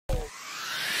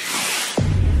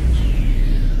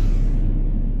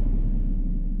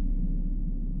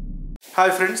Hi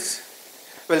friends,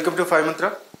 welcome to Five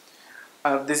Mantra.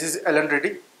 This is Alan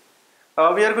Reddy.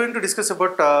 We are going to discuss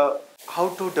about how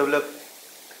to develop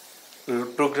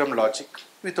program logic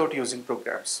without using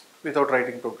programs, without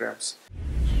writing programs.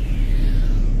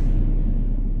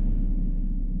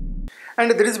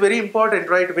 And that is very important,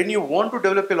 right? When you want to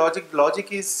develop a logic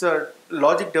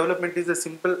development is a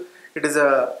simple, it is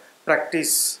a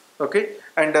practice, okay?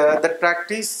 And that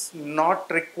practice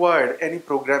not required any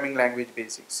programming language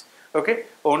basics, okay?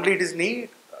 Only it is need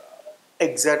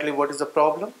exactly what is the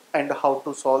problem and how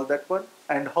to solve that one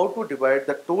and how to divide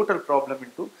the total problem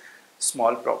into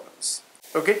small problems,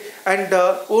 okay? And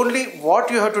only what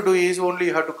you have to do is only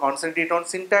you have to concentrate on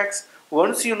syntax.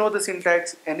 Once you know the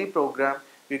syntax, any program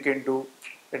you can do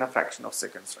in a fraction of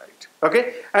seconds, right?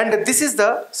 Okay, and this is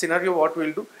the scenario what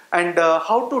we'll do, and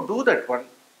how to do that one,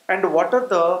 and what are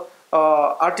the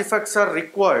artifacts are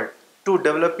required to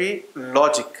develop a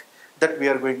logic that we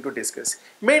are going to discuss.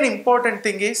 Main important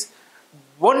thing is,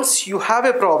 once you have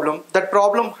a problem, that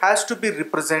problem has to be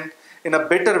represented in a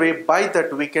better way. By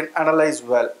that we can analyze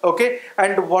well, okay?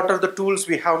 And what are the tools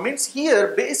we have means,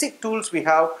 here basic tools we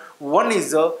have. One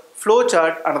is a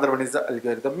flowchart, another one is the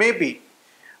algorithm. Maybe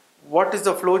what is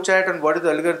the flowchart and what is the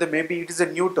algorithm, maybe it is a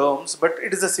new terms, but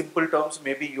it is a simple terms,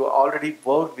 maybe you already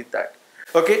worked with that,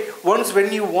 okay? Once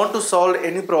when you want to solve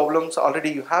any problems, already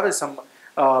you have some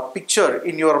picture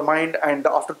in your mind, and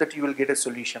after that you will get a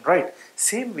solution, right?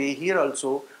 Same way here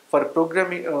also for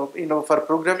programming, for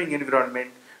programming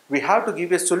environment, we have to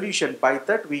give a solution. By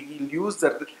that we will use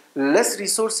the less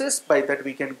resources, by that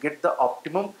we can get the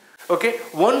optimum, okay?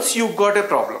 Once you got a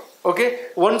problem, okay,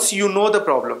 once you know the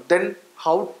problem, then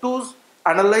how to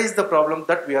analyze the problem,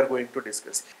 that we are going to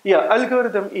discuss. Yeah,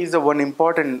 algorithm is the one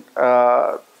important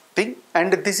thing,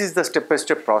 and this is the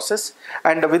step-by-step process,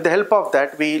 and with the help of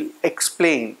that we'll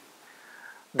explain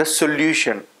the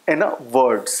solution in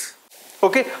words,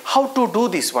 okay? How to do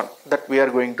this one, that we are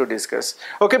going to discuss,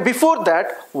 okay? Before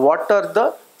that, what are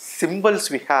the symbols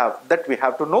we have, that we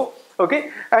have to know,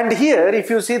 okay? And here if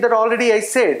you see that already I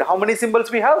said how many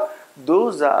symbols we have,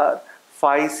 those are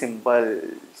 5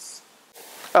 symbols.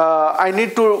 I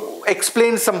need to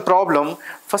explain some problem.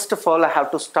 First of all, I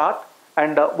have to start,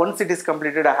 and once it is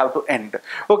completed I have to end,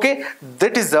 okay?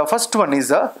 That is the first one is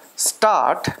a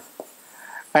start,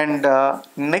 and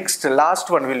next last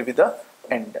one will be the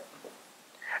end,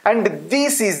 and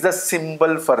this is the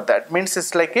symbol for that, means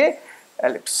it's like a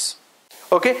ellipse,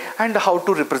 okay? And how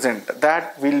to represent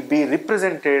that will be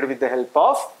represented with the help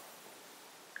of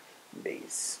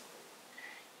this.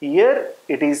 Here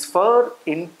it is for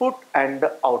input and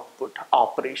output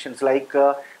operations, like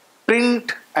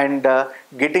print and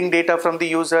getting data from the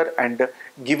user and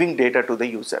giving data to the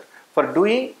user. For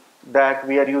doing that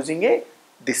we are using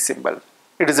this symbol.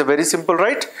 It is a very simple,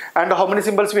 right? And how many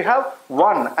symbols we have?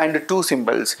 1 and 2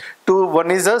 symbols.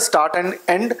 One is a start and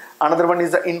end, another one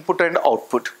is the input and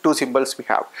output. 2 symbols we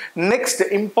have. Next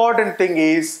important thing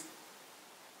is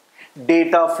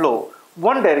data flow.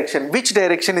 One direction, which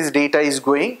direction is data is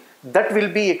going, that will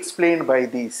be explained by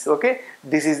this, okay?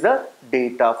 This is the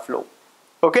data flow,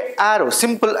 okay? Arrow,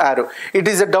 simple arrow. It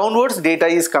is a downwards, data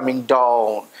is coming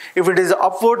down. If it is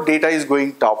upward, data is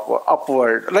going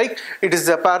upward. Like it is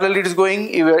a parallel, it is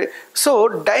going. So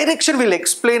direction will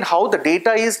explain how the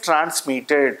data is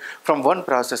transmitted from one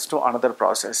process to another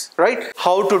process, right?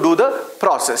 How to do the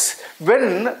process.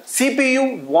 When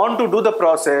CPU want to do the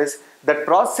process, that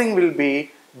processing will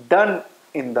be done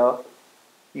in the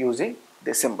using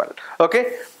the symbol,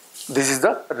 okay? This is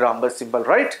the rhombus symbol,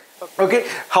 right? Okay,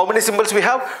 how many symbols we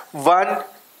have? 1,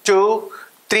 2,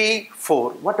 3,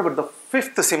 4. What about the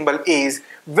 5th symbol is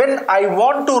when I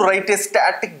want to write a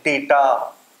static data,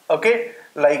 okay?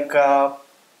 Like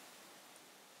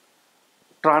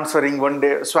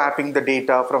transferring swapping the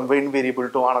data from one variable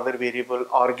to another variable,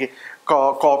 or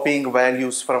copying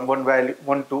values from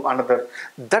one to another.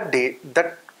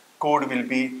 That code will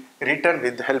be written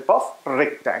with the help of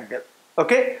rectangle,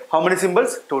 okay? How many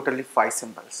symbols? Totally 5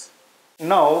 symbols.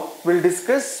 Now we'll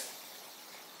discuss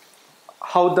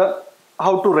how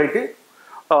to write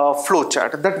a flow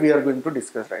chart, that we are going to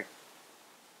discuss, right?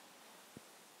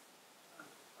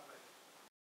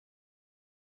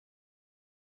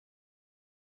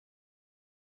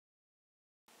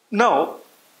 Now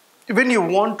when you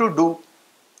want to do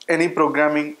any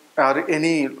programming or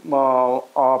any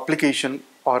application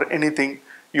or anything,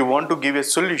 you want to give a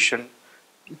solution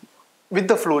with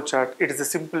the flowchart, it is a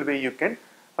simple way you can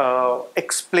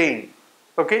explain,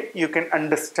 okay? You can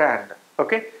understand,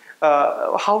 okay?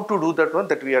 How to do that one,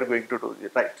 that we are going to do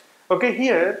it, right? Okay,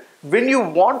 here when you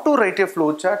want to write a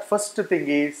flowchart, first thing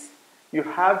is you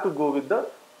have to go with the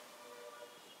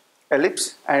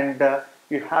ellipse, and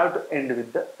you have to end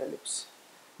with the ellipse.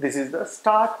 This is the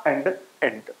start and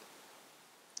end.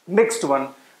 Next one,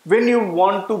 when you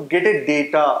want to get a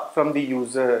data from the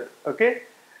user, okay,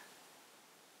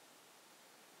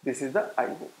 this is the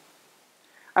IO.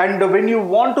 And when you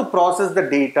want to process the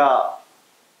data,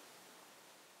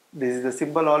 this is the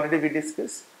symbol already we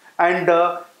discussed. And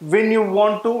when you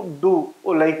want to do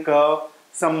like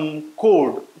some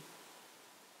code,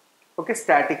 okay,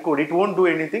 static code, it won't do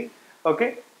anything,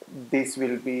 okay, this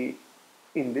will be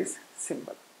in this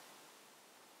symbol.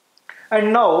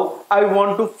 And now I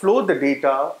want to flow the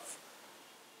data.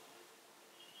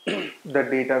 The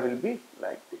data will be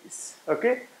like this,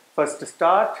 okay. First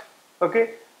start,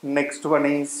 okay. Next one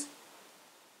is,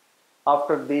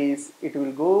 after this it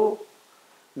will go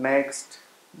next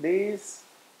this,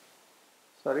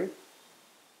 sorry,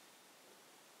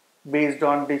 based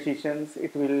on decisions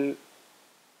it will.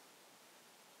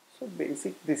 So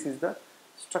basic, this is the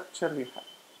structure we have.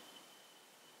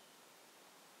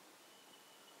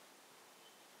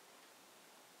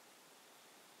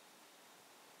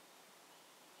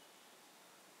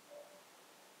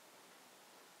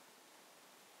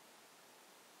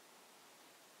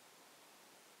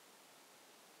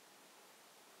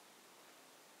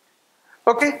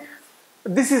 Okay,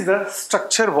 this is the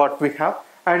structure what we have,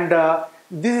 and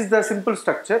this is the simple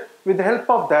structure. With the help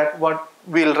of that, what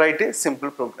we'll write a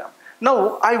simple program.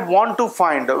 Now I want to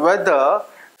find whether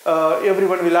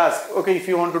everyone will ask, okay, if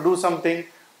you want to do something,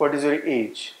 what is your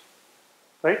age,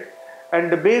 right?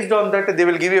 And based on that, they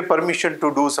will give you permission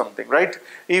to do something, right?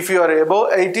 If you are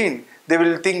above 18, they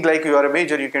will think like you are a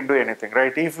major, you can do anything,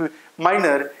 right? If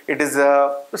minor, it is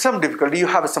some difficulty, you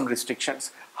have some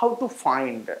restrictions. How to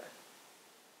find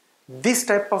this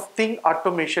type of thing,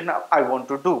 automation I want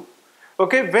to do?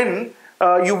 Okay, when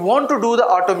you want to do the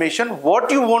automation,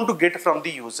 what you want to get from the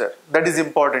user, that is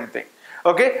important thing.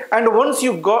 Okay, and once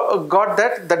you got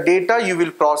that, the data you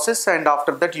will process, and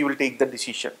after that you will take the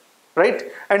decision, right?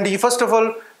 And first of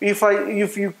all, if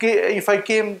I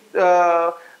came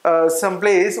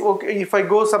someplace, okay, if I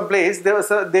go someplace, they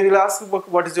will ask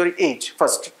what is your age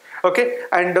first, okay?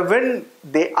 And when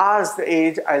they ask the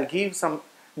age, I'll give some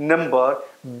number.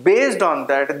 Based on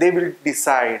that, they will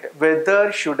decide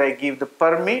whether should I give the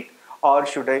permit or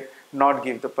should I not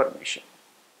give the permission.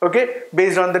 Okay,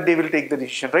 based on that they will take the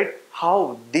decision, right?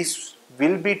 How this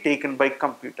will be taken by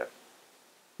computer,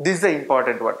 this is the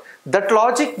important one. That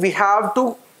logic we have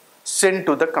to send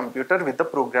to the computer with the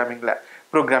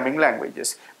programming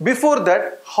languages. Before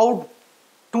that, how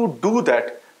to do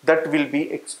that, that will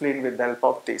be explained with the help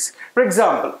of this. For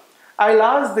example, I'll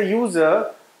ask the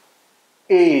user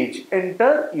age,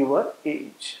 enter your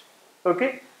age,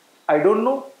 okay. I don't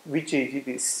know which age it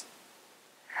is,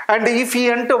 and if he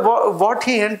enter what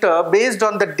he enter, based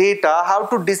on the data, how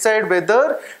to decide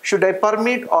whether should I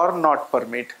permit or not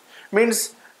permit.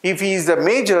 Means if he is a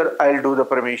major, I'll do the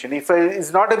permission. If he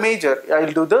is not a major,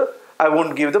 I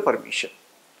won't give the permission.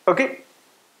 Okay.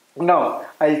 Now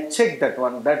I'll check that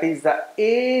one. That is the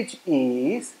age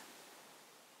is,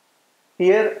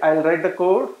 here I'll write the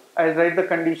code. I'll write the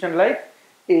condition like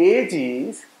age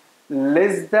is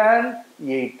less than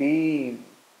 18.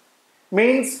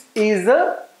 Means is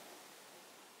a,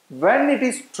 when it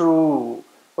is true,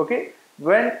 okay,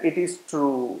 when it is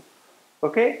true,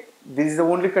 okay, this is the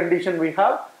only condition we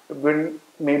have. When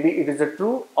maybe it is a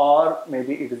true or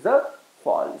maybe it is a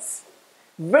false.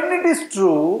 When it is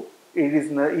true, it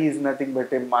is nothing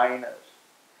but a minor,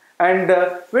 and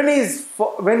when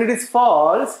it is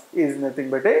false, is nothing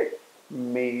but a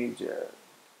major.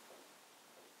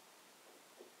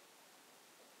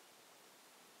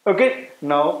 Okay,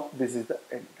 now this is the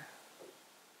end,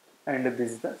 and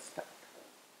this is the start.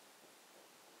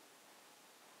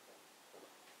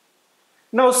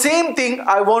 Now same thing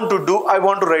I want to do, I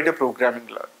want to write a programming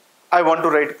language. I want to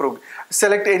write a program.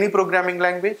 Select any programming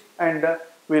language and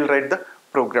we'll write the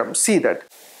program. See that.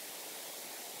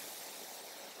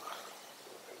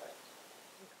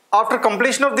 After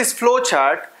completion of this flow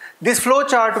chart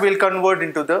will convert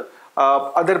into the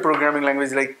other programming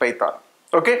language like Python.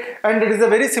 Okay, and it is a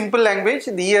very simple language.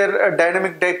 Here a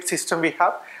dynamic type system we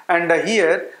have, and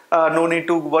here no need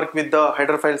to work with the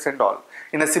header files and all.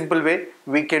 In a simple way,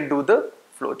 we can do the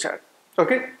flow chart.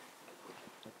 Okay,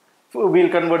 we'll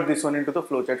convert this one into the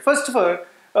flow chart. First of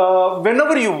all,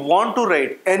 whenever you want to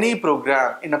write any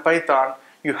program in a Python,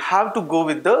 you have to go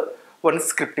with the one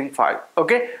scripting file.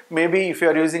 Okay, maybe if you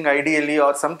are using IDLE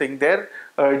or something, there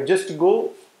just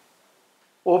go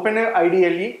open a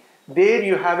IDLE. There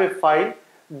you have a file,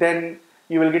 then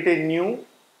you will get a new,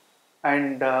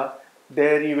 and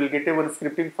there you will get a one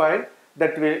scripting file.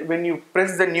 that will, when you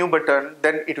press the new button,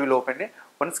 then it will open a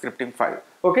one scripting file.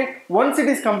 Okay, once it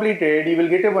is completed, you will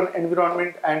get a one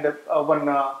environment and one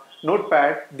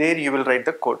notepad. There you will write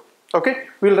the code. Okay,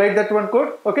 we'll write that one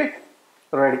code. Okay,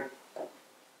 ready.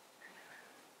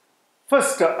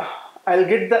 First, I'll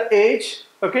get the age.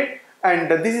 Okay,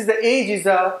 and this is the age is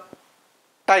a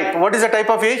type. What is the type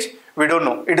of age? We don't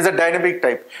know. It is a dynamic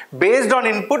type. Based on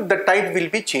input, the type will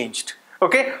be changed.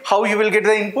 Okay, how you will get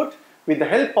the input? With the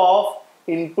help of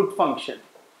input function.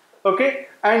 Okay,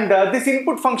 and this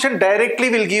input function directly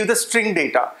will give the string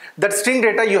data. That string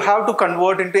data you have to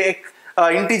convert into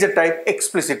integer type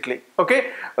explicitly.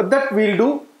 Okay, that we'll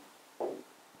do.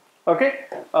 Okay,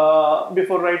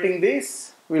 before writing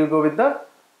this, we'll go with the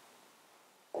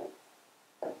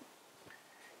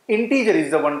integer is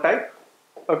the one type.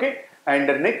 Okay, and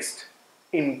the next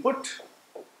input.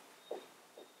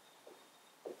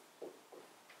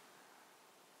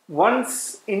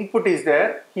 Once input is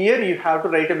there, here you have to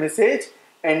write a message,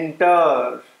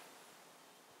 enter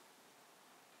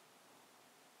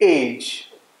age.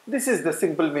 This is the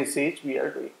simple message we are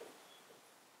doing.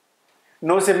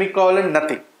 No semicolon,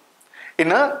 nothing.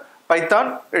 In a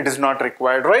Python, it is not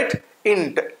required, right?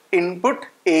 Int input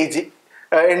age,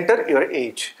 enter your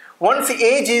age. Once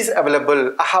age is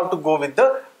available, I have to go with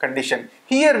the condition.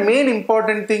 Here, main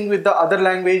important thing with the other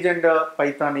language and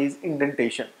Python is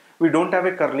indentation. We don't have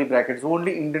a curly brackets,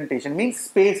 only indentation, means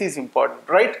space is important,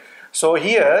 right? So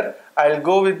here, I'll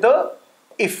go with the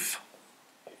if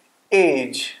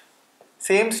age.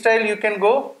 Same style you can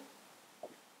go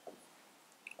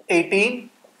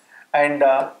 18, and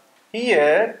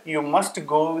here you must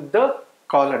go with the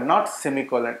colon, not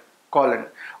semicolon, colon.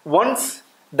 Once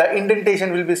the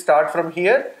indentation will be start from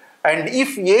here, and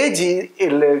if age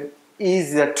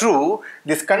is true,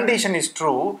 this condition is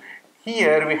true,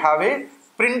 here we have a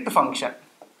print function,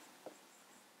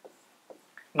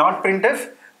 not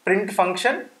printf, print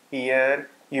function. Here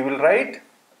you will write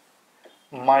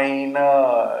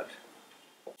minor.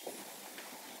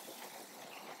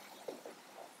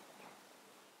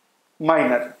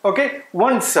 Minor. Okay,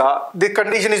 once the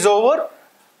condition is over,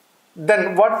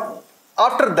 then what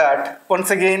after that, once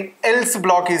again else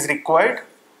block is required,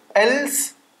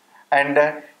 else,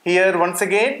 and here once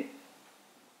again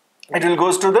it will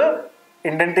goes to the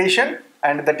indentation,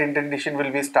 and that indentation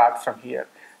will be start from here.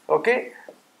 Okay,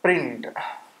 print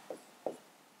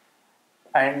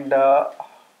and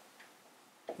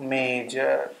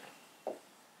major.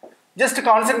 Just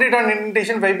concentrate on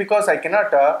indentation. Why? Because I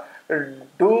cannot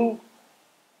do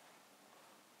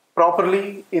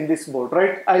properly in this board,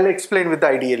 right? I'll explain with the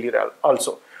IDLE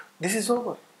also. This is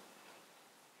over.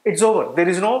 It's over. There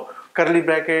is no curly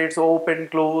brackets, open,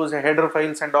 close, header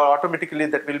files, and all. Automatically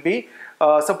that will be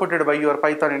supported by your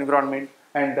Python environment,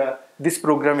 and this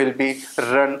program will be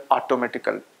run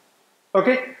automatically.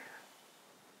 Okay.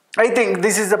 I think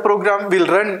this is the program will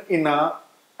run in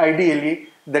IDLE.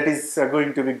 That is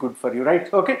going to be good for you,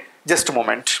 right? Okay. Just a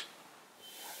moment.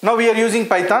 Now we are using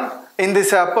Python. In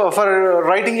this for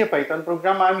writing a Python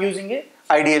program, I am using a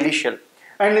IDLE shell,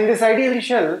 and in this IDLE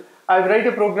shell, I write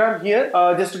a program here.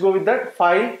 Just go with that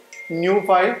file, new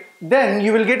file. Then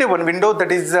you will get a one window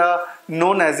that is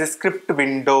known as a script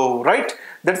window, right?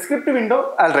 That script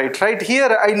window, I'll write right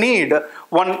here. I need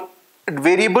one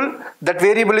variable. That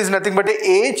variable is nothing but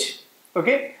a age.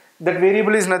 Okay, that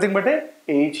variable is nothing but a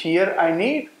age. Here I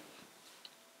need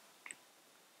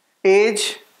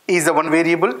age is the one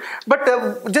variable, but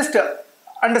just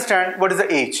understand what is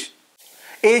the age.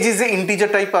 Age is the integer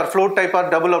type or float type or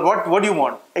double, or what do you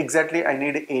want? Exactly, I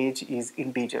need age is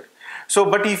integer. So,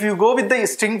 but if you go with the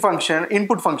string function,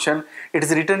 input function, it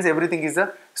is returns everything is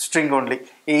a string only.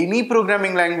 Any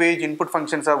programming language input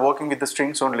functions are working with the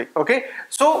strings only. Okay,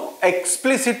 so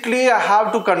explicitly I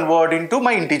have to convert into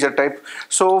my integer type.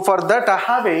 So for that I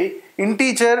have a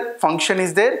integer function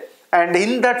is there, and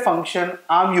in that function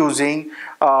I'm using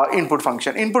input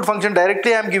function. Input function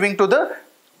directly I'm giving to the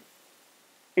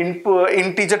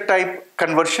integer type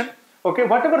conversion. Okay,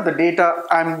 whatever the data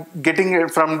I'm getting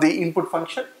from the input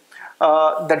function,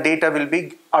 the data will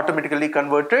be automatically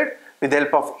converted with the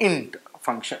help of int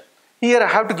function. Here I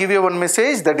have to give you one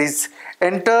message, that is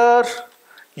enter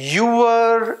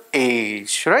your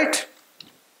age, right?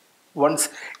 Once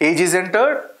age is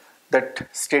entered, that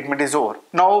statement is over.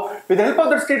 Now with the help of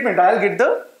that statement I'll get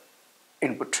the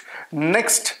input.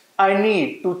 Next I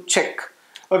need to check.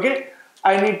 Okay,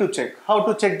 I need to check. How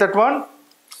to check that one?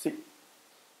 See,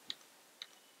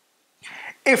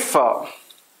 if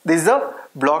this is a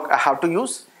block I have to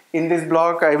use. In this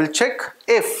block I will check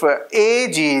if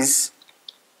age is,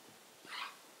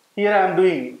 here I am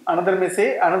doing another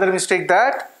mistake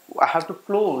that I have to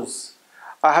close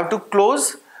I have to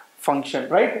close function,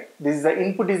 right? This is the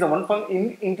input is the one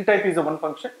function, int type is the one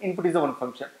function, input is the one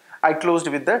function. I closed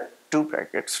with the two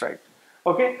brackets, right?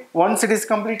 Okay, once it is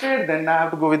completed, then I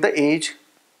have to go with the age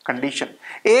condition.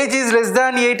 Age is less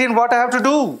than 18, what I have to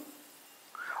do?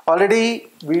 Already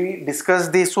we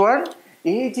discussed this one.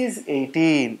 Age is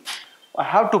 18. I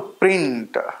have to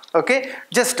print. Okay,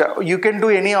 just you can do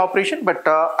any operation, but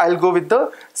I'll go with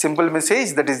the simple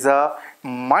message, that is a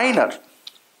minor.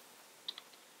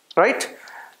 Right?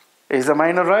 Is a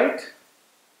minor, right?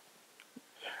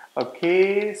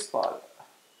 Okay, small.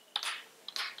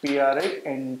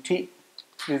 Print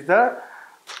is the,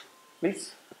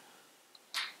 please,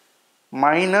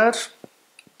 minor,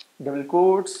 double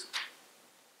quotes,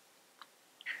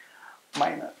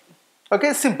 minor.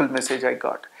 Okay, simple message I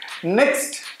got.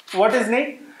 Next, what is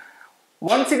next?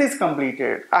 Once it is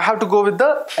completed, I have to go with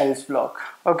the else block.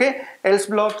 Okay, else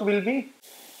block will be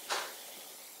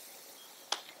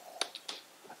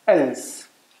else.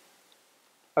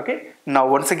 Okay, now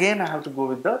once again I have to go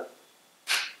with the,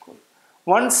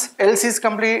 once else is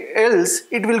complete, else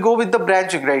it will go with the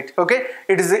branching, right? Okay,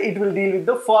 it will deal with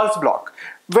the false block.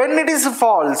 When it is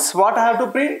false, what I have to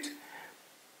print?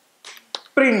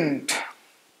 Print.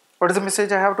 What is the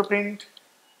message I have to print?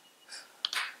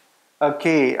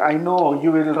 Okay, I know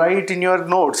you will write in your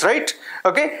notes, right?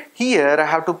 Okay, here I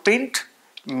have to print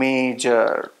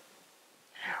major.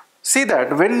 See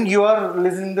that when you are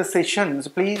listening the sessions,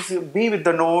 please be with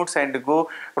the notes and go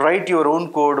write your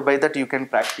own code. By that you can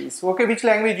practice. Okay, which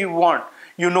language you want,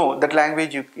 you know that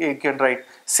language you can write.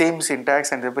 Same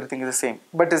syntax and everything is the same,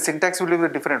 but the syntax will be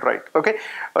different, right? Okay,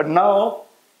 now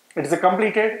it is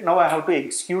completed. Now I have to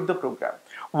execute the program.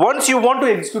 Once you want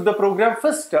to execute the program,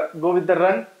 first go with the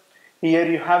run. Here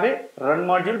you have a run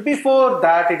module. Before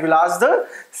that, it will ask the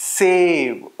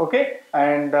save. Okay,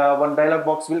 and one dialog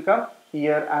box will come.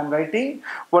 Here I am writing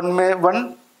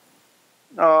one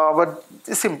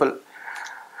simple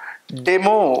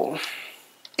demo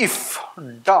if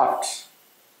dot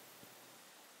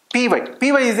py. Py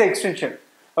is the extension.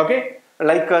 Okay,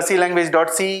 like C language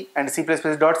dot C and C++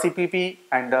 dot CPP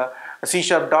and C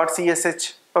sharp dot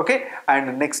CSH. Okay,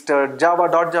 and next Java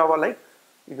dot Java, like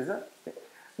it is a.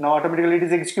 Now automatically it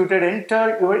is executed.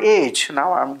 Enter your age.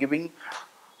 Now I am giving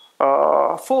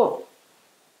 4.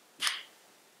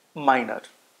 Minor.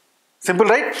 Simple,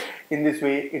 right? In this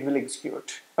way it will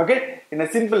execute. Okay, in a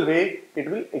simple way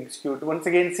it will execute. Once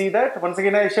again, see that. Once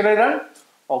again, shall I run?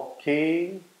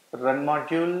 Okay, run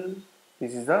module.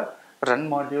 This is the run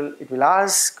module. It will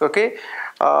ask, okay,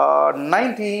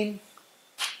 19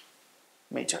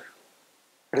 major.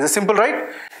 It is a simple, right?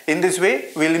 In this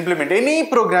way we will implement any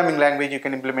programming language. You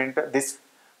can implement this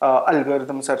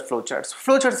algorithms or flowcharts.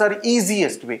 Flowcharts are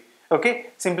easiest way. Okay,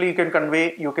 simply you can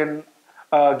convey, you can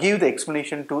give the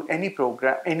explanation to any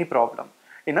program, any problem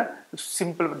in a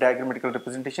simple diagrammatical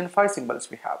representation. 5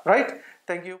 symbols we have, right?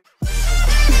 Thank you.